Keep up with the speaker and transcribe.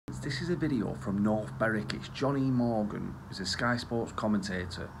this is a video from North Berwick. It's Johnny Morgan, who's a Sky Sports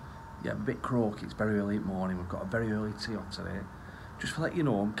commentator. Yeah, I'm a bit croaky, it's very early in the morning, we've got a very early tee off today. Just to let you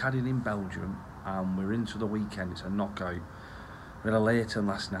know, I'm caddying in Belgium and we're into the weekend, it's a knockout. We had a late one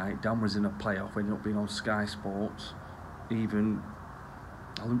last night, Dan was in a playoff, ended up being on Sky Sports. Even,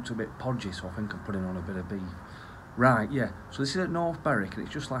 I looked a bit podgy, so I think I'm putting on a bit of beef. Right, yeah, so this is at North Berwick and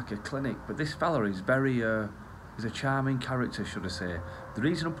it's just like a clinic, but this fella is very, he's a charming character, should I say. The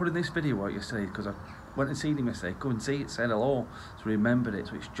reason I'm putting this video out yesterday is because I went and seen him yesterday, come and see it, said hello, so remembered it.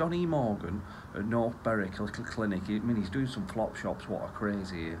 So it's Johnny Morgan at North Berwick, a little clinic. I mean, he's doing some flop shops, what a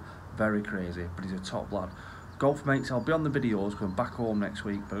crazy here, very crazy, but he's a top lad. Golf mates, I'll be on the videos going back home next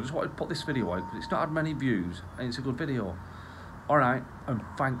week, but I just wanted to put this video out because it's not had many views and it's a good video. Alright, and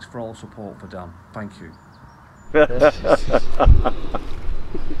thanks for all support for Dan, thank you.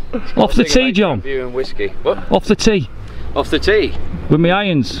 Off the tee, John. And whiskey. What? Off the tee. Off the tee? With my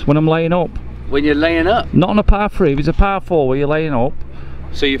irons when I'm laying up. When you're laying up? Not on a par 3, if it's a par 4 where you're laying up.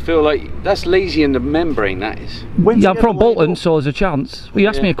 So you feel like, that's lazy in the membrane, that is. Yeah, I'm from Bolton, so there's a chance. Well, you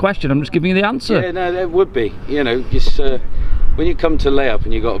asked me a question, I'm just giving you the answer. Yeah, no, there would be. You know, just when you come to lay up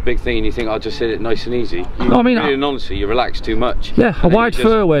and you've got a big thing and you think, I'll just hit it nice and easy. No, I mean, really and honestly, you relax too much. Yeah, a wide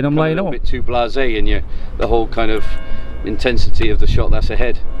fairway and I'm laying up. A bit too blasé and the whole kind of intensity of the shot that's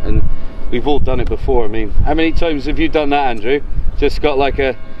ahead. And we've all done it before. I mean, how many times have you done that, Andrew? Just got like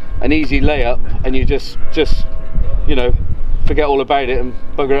an easy layup and you just you know, forget all about it and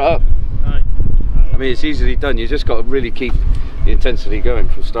bugger it up. I mean, it's easily done. You just got to really keep the intensity going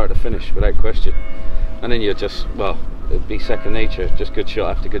from start to finish without question. And then you're just, well, it'd be second nature, just good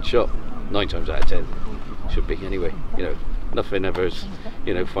shot after good shot. 9 times out of 10 should be anyway. You know, nothing ever is,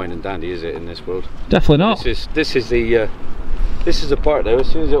 you know, fine and dandy, is it, in this world? Definitely not. This is the part though. As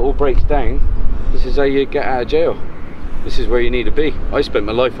soon as it all breaks down, this is how you get out of jail. This is where you need to be. I spent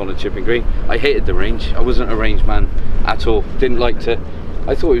my life on a chipping green. I hated the range. I wasn't a range man at all. Didn't like to.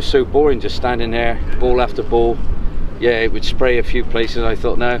 I thought it was so boring just standing there, ball after ball. Yeah, it would spray a few places. I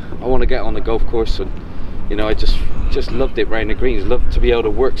thought, no, I want to get on the golf course, and you know, I just loved it round the greens. Loved to be able to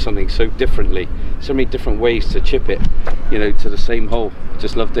work something so differently, so many different ways to chip it, you know, to the same hole.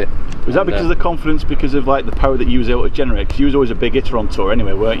 Just loved it. Was that because of the confidence, because of like the power that you was able to generate? Because you was always a big hitter on tour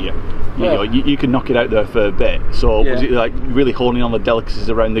anyway, weren't you? You know, you could knock it out there for a bit. So was it like really honing on the delicacies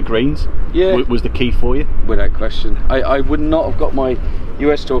around the greens? Yeah. Was the key for you? Without question. I would not have got my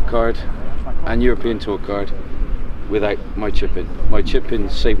US Tour card and European Tour card without my chipping. My chipping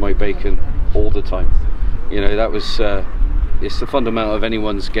saved my bacon all the time. You know, that was it's the fundamental of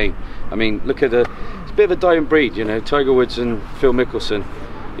anyone's game. I mean, look at it's a bit of a dying breed, you know, Tiger Woods and Phil Mickelson.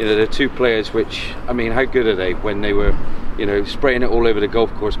 You know, they're two players which, I mean, how good are they when they were, you know, spraying it all over the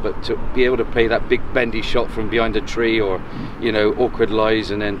golf course, but to be able to play that big bendy shot from behind a tree, or, you know, awkward lies,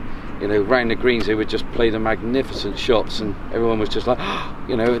 and then, you know, round the greens they would just play the magnificent shots, and everyone was just like,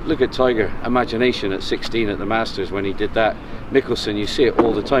 you know, look at Tiger, imagination at 16 at the Masters when he did that. Mickelson, you see it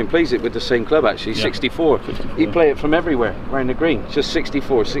all the time, plays it with the same club actually, yeah. 64. He play it from everywhere round the green, just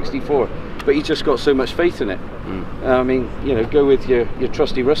 64, but he just got so much faith in it. I mean, you know, go with your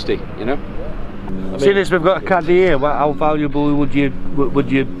trusty Rusty, you know. Seeing as we've got a caddy here, how valuable would you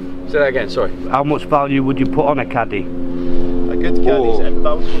say that again? Sorry. How much value would you put on a caddy? A good caddy's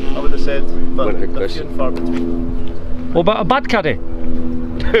invaluable, I would have said, but they're few and far between. What about a bad caddy?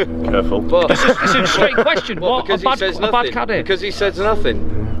 Careful. Well, it's a straight question. What? Because he says nothing. A bad caddy? Because he says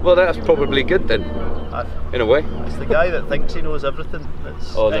nothing. Well, that's probably good then, in a way. It's the guy that thinks he knows everything.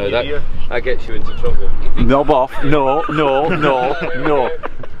 That's oh no, that gets you into trouble. Knob off. No.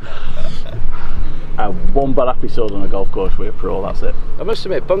 One bad episode on a golf course with a pro, that's it. I must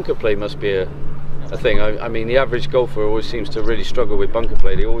admit, bunker play must be a thing. I mean, the average golfer always seems to really struggle with bunker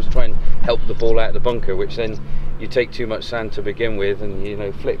play. They always try and help the ball out of the bunker, which then you take too much sand to begin with, and you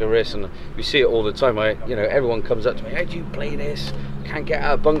know, flick the wrist, and we see it all the time. You know, everyone comes up to me, how do you play this? Can't get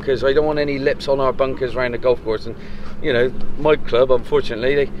out of bunkers. I don't want any lips on our bunkers around the golf course. And you know, my club,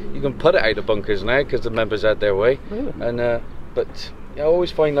 unfortunately, you can put it out of bunkers now because the members had their way. Really? And but I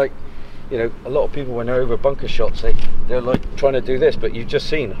always find, like, you know, a lot of people when they're over bunker shots, they're like trying to do this, but you've just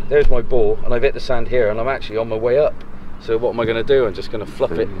seen, there's my ball and I've hit the sand here and I'm actually on my way up. So what am I going to do? I'm just going to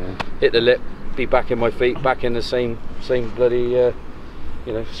fluff it, hit the lip, be back in my feet, back in the same bloody, you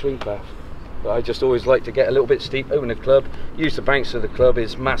know, swing path. But I just always like to get a little bit steep, open the club, use the banks of the club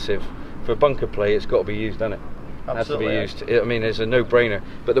is massive. For bunker play, it's got to be used, doesn't it? Absolutely. Has to be used. I mean, it's a no-brainer.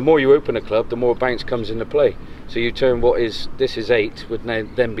 But the more you open a club, the more bounce comes into play. So you turn this is 8, would now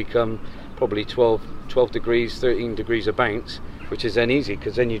then become probably 12 degrees, 13 degrees of bounce, which is then easy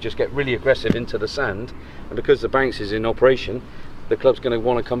because then you just get really aggressive into the sand, and because the bounce is in operation, the club's going to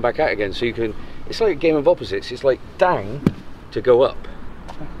want to come back out again. So you can, it's like a game of opposites. It's like down to go up.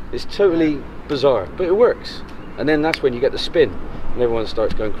 It's totally bizarre, but it works. And then that's when you get the spin, and everyone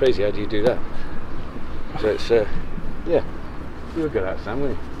starts going crazy. How do you do that? So it's, yeah, you were good at that, Sam,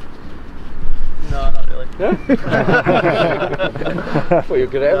 weren't you? No, not really. No? I thought you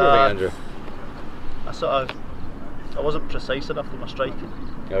were good at everything, Andrew. I wasn't precise enough with my striking.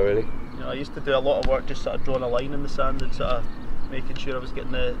 Oh, really? You know, I used to do a lot of work just sort of drawing a line in the sand and sort of making sure I was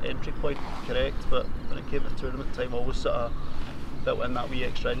getting the entry point correct, but when it came to tournament time I always sort of built in that wee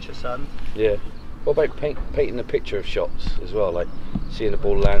extra inch of sand. Yeah. What about painting a picture of shots as well, like seeing the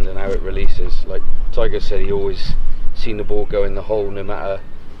ball land and how it releases? Like Tiger said, he always seen the ball go in the hole no matter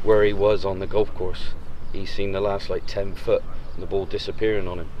where he was on the golf course. He's seen the last like 10 foot and the ball disappearing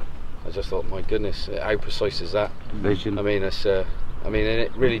on him. I just thought, my goodness, how precise is that? Vision. I mean, it's, I mean, and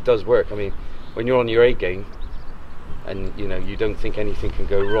it really does work. I mean, when you're on your A game and you know you don't think anything can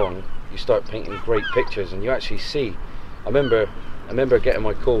go wrong, you start painting great pictures and you actually see. I remember getting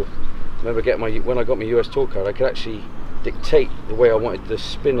my call. I remember getting when I got my US Tour card, I could actually dictate the way I wanted the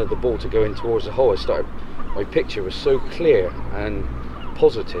spin of the ball to go in towards the hole. My picture was so clear and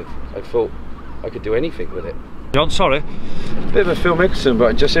positive. I thought I could do anything with it. John, sorry. Bit of a Phil Mickelson,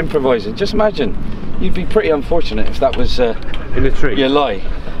 but just improvising. Just imagine, you'd be pretty unfortunate if that was In the tree. your lie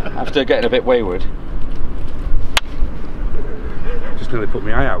after getting a bit wayward. Just nearly put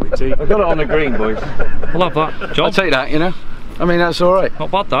my eye out with tea. I got it on the green, boys. We'll have that, John. I'll take that, you know. I mean, that's all right. Not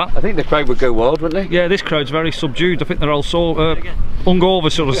bad, that. I think the crowd would go wild, wouldn't they? Yeah, this crowd's very subdued. I think they're all so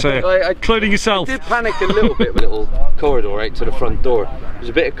hungover, sort of say, including yourself. I did panic a little bit with a little corridor out to the front door. There's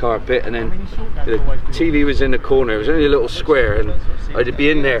a bit of carpet, and then the TV was in the corner. It was only a little square, and I'd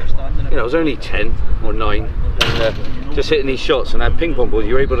be in there. You know, it was only 10 or 9, and just hitting these shots. And I had ping pong balls.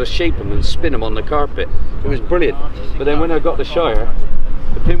 You were able to shape them and spin them on the carpet. It was brilliant. But then when I got the Shire,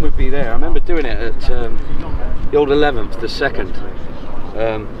 the pin would be there. I remember doing it at the old 11th, the 2nd.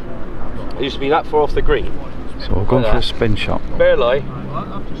 It used to be that far off the green. So we're going for a spin shot. Bare lie.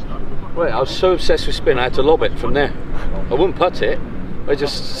 Right, I was so obsessed with spin, I had to lob it from there. I wouldn't putt it. I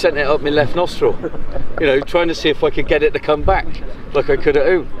just sent it up my left nostril. You know, trying to see if I could get it to come back like I could at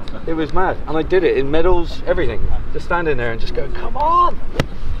home. It was mad, and I did it in medals, everything. Just standing there and just going, come on!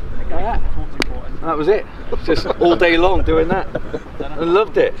 Like that. And that was it. Just all day long doing that. I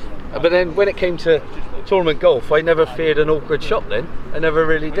loved it. But then when it came to tournament golf, I never feared an awkward shot then. I never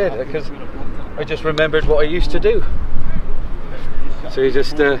really did, because I just remembered what I used to do. So you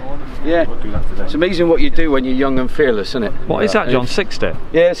just, yeah, it's amazing what you do when you're young and fearless, isn't it? What is that, John? 60?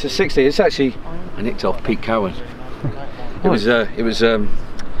 Yeah, it's a 60. It's actually, I nicked off Pete Cowan. It was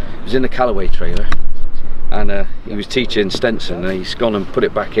in the Callaway trailer, and he was teaching Stenson, and he's gone and put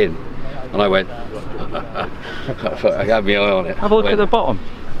it back in, and I went, I had my eye on it. Have a look at the bottom.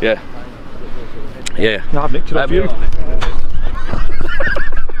 Yeah. Yeah. No, I've nicked it off you.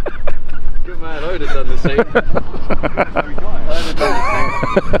 Good man, I would have done the same.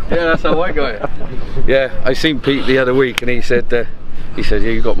 Yeah, that's how I got it. Yeah, I seen Pete the other week, and he said, yeah,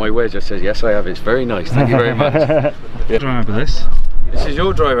 you got my wedge. I said, yes, I have. It's very nice. Thank you very much. Yeah. Driver this. This is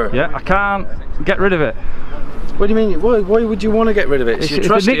your driver. Yeah, I can't get rid of it. What do you mean? Why would you want to get rid of it? It's your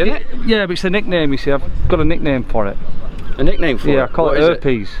trusty, isn't it? Yeah, but it's a nickname. You see, I've got a nickname for it. A nickname for it? Yeah, I call it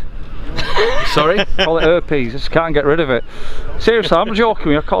herpes. Sorry? Call it herpes. I just can't get rid of it. Seriously, I'm joking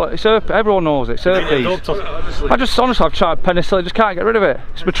with you. I call it. It's herpes. Everyone knows it. It's herpes. I just honestly, I've tried penicillin. Just can't get rid of it.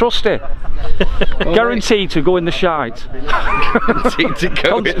 It's my trusty. Guaranteed to go in the shite. Guaranteed to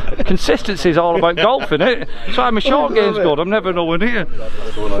go in. Consistency is all about golf, isn't it? That's why my short game's good. I'm never nowhere near.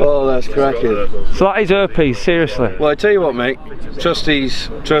 Oh, that's cracking. So that is herpes. Seriously. Well, I tell you what, mate. Trustees,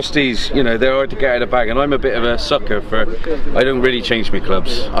 you know, they're hard to get out of the bag, and I'm a bit of a sucker for. I don't really change my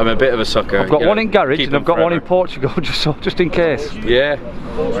clubs. I'm a bit of a sucker. I've got one in garage and I've got one in Portugal, just in case. Yeah,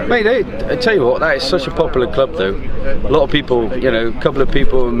 mate. I tell you what, that is such a popular club, though. A lot of people, you know, a couple of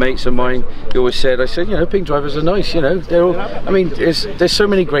people, mates of mine, they always said, you know, pink drivers are nice. You know, they're all. I mean, there's so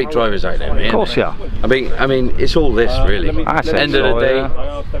many great drivers out there, man. Of course, yeah. I mean, it's all this really. I think End of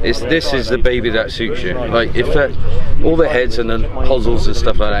the day, this is the baby that suits you. Like if all the heads and the hosels and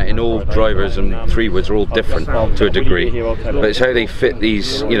stuff like that in all drivers and 3-woods are all different to a degree, but it's how they fit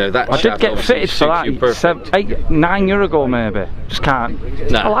these. You know, that. I did get fitted for that 8, 9 years ago, maybe. Just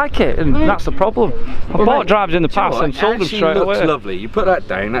can't. Nah. I like it, and that's the problem. I bought drivers in the past and sold them straight away. It looks lovely. You put that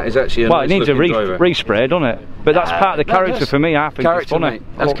down. That is actually a well, nice it needs a driver. respray, doesn't it? But that's part of the character for me. I think it's funny. Mate.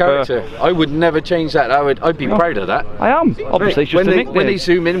 That's character. I would never change that. I'd be proud of that. I am. Obviously, it's just a nickname. When they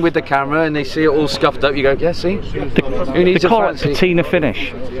zoom in with the camera and they see it all scuffed up, you go, yeah, see? Who needs they a call fancy? it patina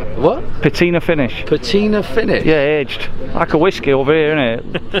finish. What? Patina finish. Patina finish? Yeah, aged. Like a whiskey over here,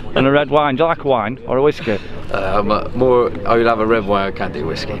 innit? And a red wine. Do you like a wine or a whiskey? I would have a red wine. I can't do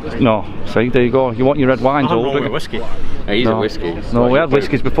whiskey. No. See, there you go. You want your red wines old. Whiskey. Yeah, he's a whiskey. No, we had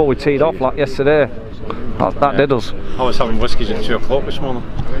whiskies before we teed off, like yesterday. That did us. I was having whiskies at 2 o'clock this morning.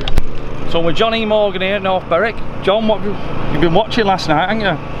 So with Johnny Morgan here at North Berwick. John, what you've been watching last night, haven't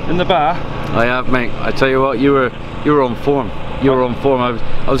you? In the bar. I have, mate. I tell you what, you were on form. You were on form.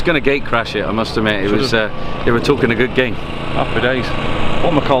 I was going to gate crash it, I must admit. It was they were talking a good game. Happy days.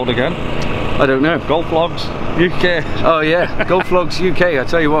 What am I called again? I don't know. Golf Vlogs UK. Oh yeah, Golf Vlogs UK. I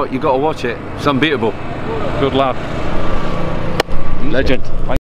tell you what, you got to watch it. It's unbeatable. Good lad. Legend.